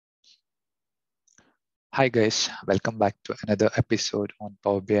Hi guys, welcome back to another episode on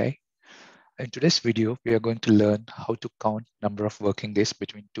Power BI. In today's video, we are going to learn how to count number of working days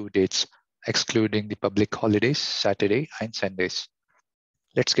between two dates, excluding the public holidays, Saturday and Sundays.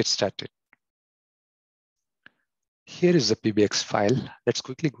 Let's get started. Here is the PBX file. Let's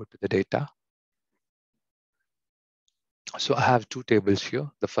quickly go to the data. So I have two tables here.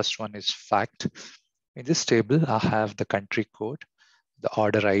 The first one is fact. In this table, I have the country code, the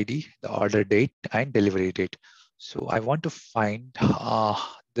order ID, the order date, and delivery date. So I want to find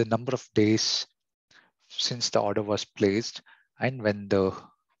the number of days since the order was placed and when the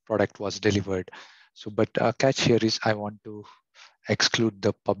product was delivered. So, but a catch here is I want to exclude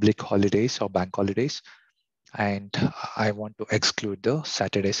the public holidays or bank holidays, and I want to exclude the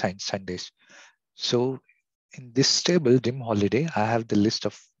Saturdays and Sundays. So in this table, dim holiday, I have the list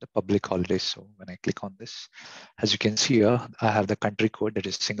of the public holidays. So when I click on this, as you can see here, I have the country code, that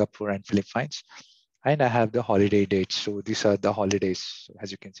is Singapore and Philippines. And I have the holiday dates. So these are the holidays. So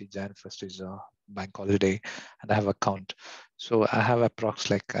as you can see, Jan 1st is a bank holiday, and I have a count. So I have approx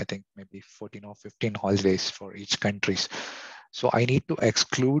like, I think maybe 14 or 15 holidays for each countries. So I need to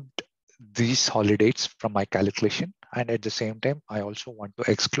exclude these holidays from my calculation. And at the same time, I also want to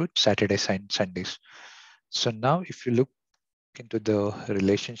exclude Saturdays and Sundays. So now if you look into the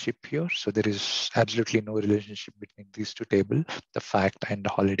relationship here, so there is absolutely no relationship between these two tables, the fact and the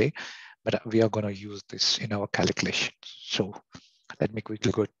holiday, but we are going to use this in our calculations. So let me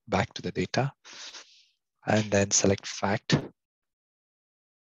quickly go back to the data and then select fact.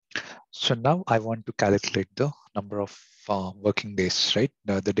 So now I want to calculate the number of working days, right?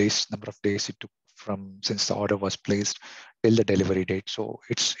 The days, number of days it took from since the order was placed till the delivery date. So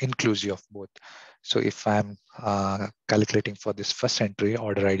it's inclusive of both. So if I'm calculating for this first entry,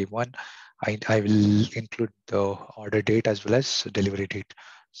 order ID 1, I will include the order date as well as delivery date.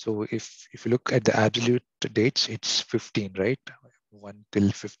 So if you look at the absolute dates, it's 15, right? 1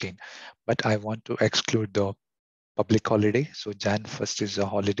 till 15. But I want to exclude the public holiday. So Jan 1st is a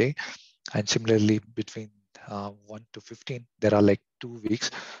holiday. And similarly, between 1 to 15, there are like 2 weeks.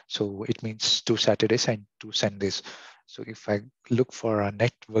 So it means 2 Saturdays and 2 Sundays. So if I look for a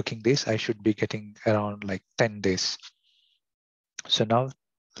net working days, I should be getting around like 10 days. So now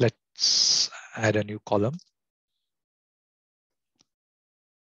let's add a new column.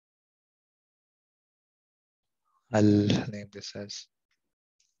 I'll name this as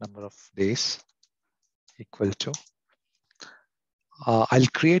number of days equal to. I'll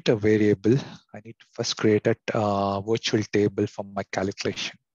create a variable. I need to first create a virtual table for my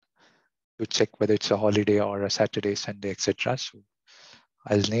calculation to check whether it's a holiday or a Saturday, Sunday, etc. So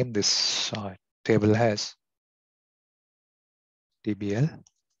I'll name this table as TBL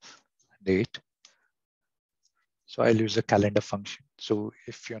date. So I'll use the calendar function. So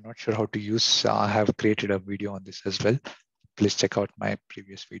if you're not sure how to use, I have created a video on this as well. Please check out my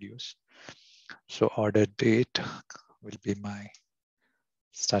previous videos. So order date will be my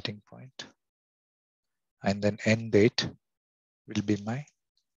starting point. And then end date will be my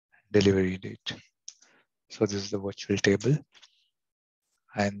delivery date. So this is the virtual table.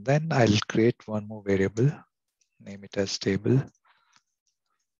 And then I'll create one more variable, name it as table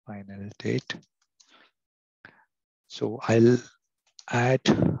final date. So I'll add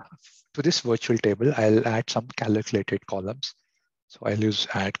to this virtual table, I'll add some calculated columns. So I'll use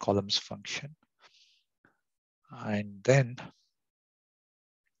add columns function. And then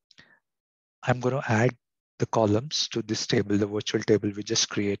I'm going to add the columns to this table, the virtual table we just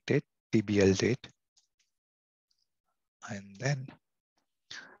created, TBL date. And then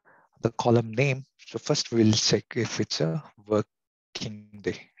the column name. So first we'll check if it's a working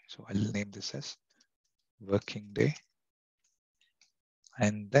day. So I'll name this as working day.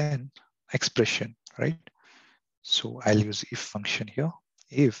 And then expression, right? So I'll use if function here.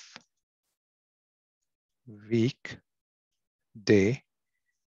 If week day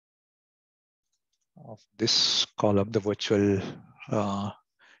of this column, the virtual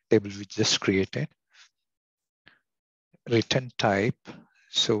table we just created, return type.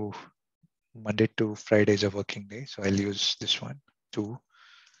 So Monday to Friday is a working day. So I'll use this one. 2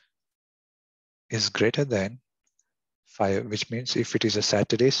 is greater than 5, which means if it is a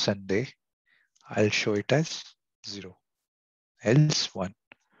Saturday, Sunday, I'll show it as 0, else 1.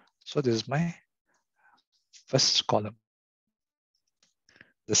 So this is my first column.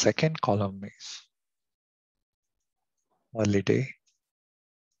 The second column is holiday.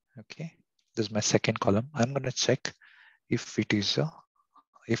 Okay, this is my second column. I'm going to check if it is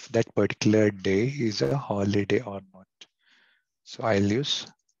if that particular day is a holiday or not. So I'll use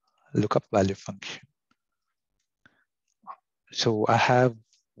lookup value function. So I have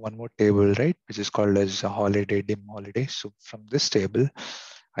one more table, right, which is called as a holiday, dim holiday. So from this table,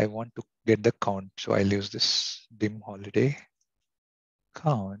 I want to get the count. So I'll use this dim holiday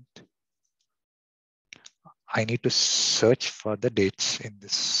count. I need to search for the dates in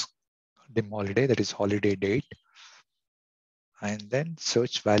this dim holiday, that is holiday date. And then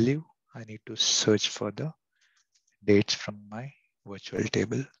search value, I need to search for the dates from my virtual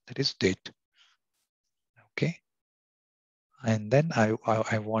table, that is date. Okay. And then I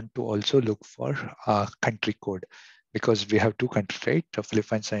want to also look for a country code, because we have two countries, right? The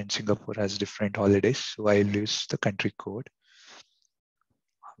Philippines and Singapore has different holidays. So I'll use the country code.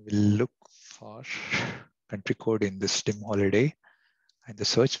 We'll look for country code in this dim holiday, and the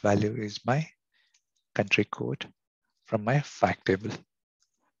search value is my country code from my fact table.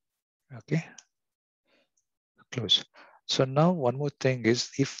 Okay, close. So now one more thing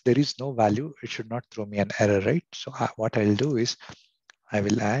is, if there is no value, it should not throw me an error, right? So what I'll do is I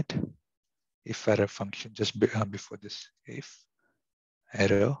will add if error function just before this. If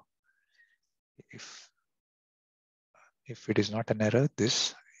error, if it is not an error,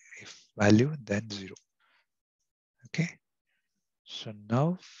 this, if value, then 0. Okay. So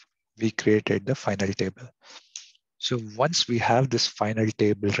now we created the final table. So once we have this final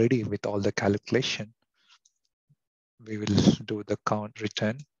table ready with all the calculation, we will do the count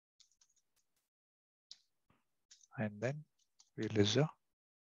return, and then we'll use a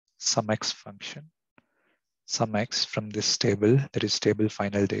SUMX function. SUMX from this table, that is table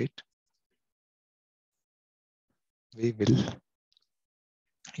final date. We will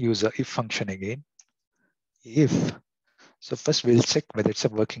use a if function again. If, so first we'll check whether it's a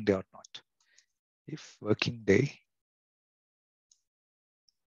working day or not. If working day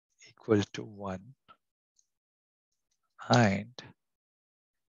equal to 1, and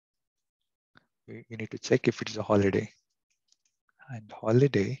we need to check if it is a holiday. And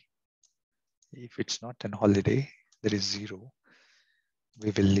holiday, if it's not an holiday, there is 0.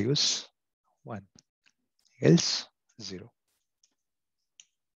 We will use 1, else 0.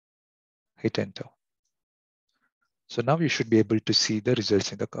 Hit enter. So now you should be able to see the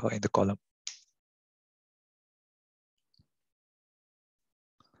results in the column.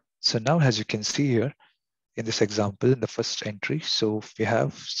 So now, as you can see here in this example, in the first entry, so we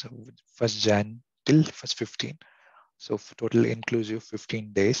have first Jan till first 15. So total inclusive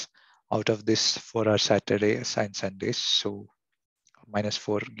 15 days. Out of this, 4 are Saturdays and Sundays. So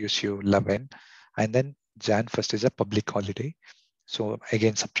 -4 gives you 11. And then Jan 1st is a public holiday. So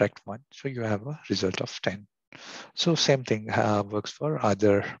again, subtract 1. So you have a result of 10. So same thing works for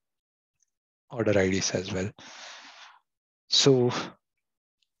other order IDs as well. So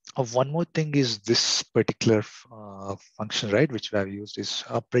one more thing is this particular function, right, which we have used is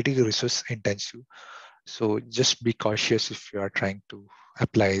pretty resource intensive. So just be cautious if you are trying to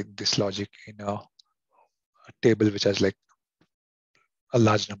apply this logic in a table which has like a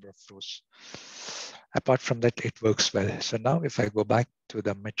large number of rows. Apart from that, it works well. So now if I go back to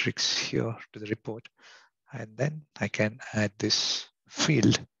the metrics here to the report, and then I can add this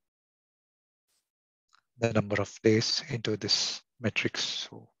field, the number of days into this matrix.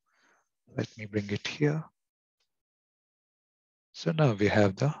 So let me bring it here. So now we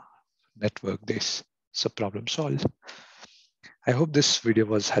have the network days. So problem solved. I hope this video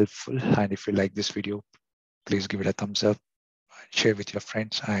was helpful. And if you like this video, please give it a thumbs up, share with your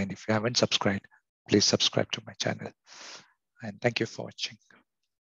friends. And if you haven't subscribed, please subscribe to my channel. And thank you for watching.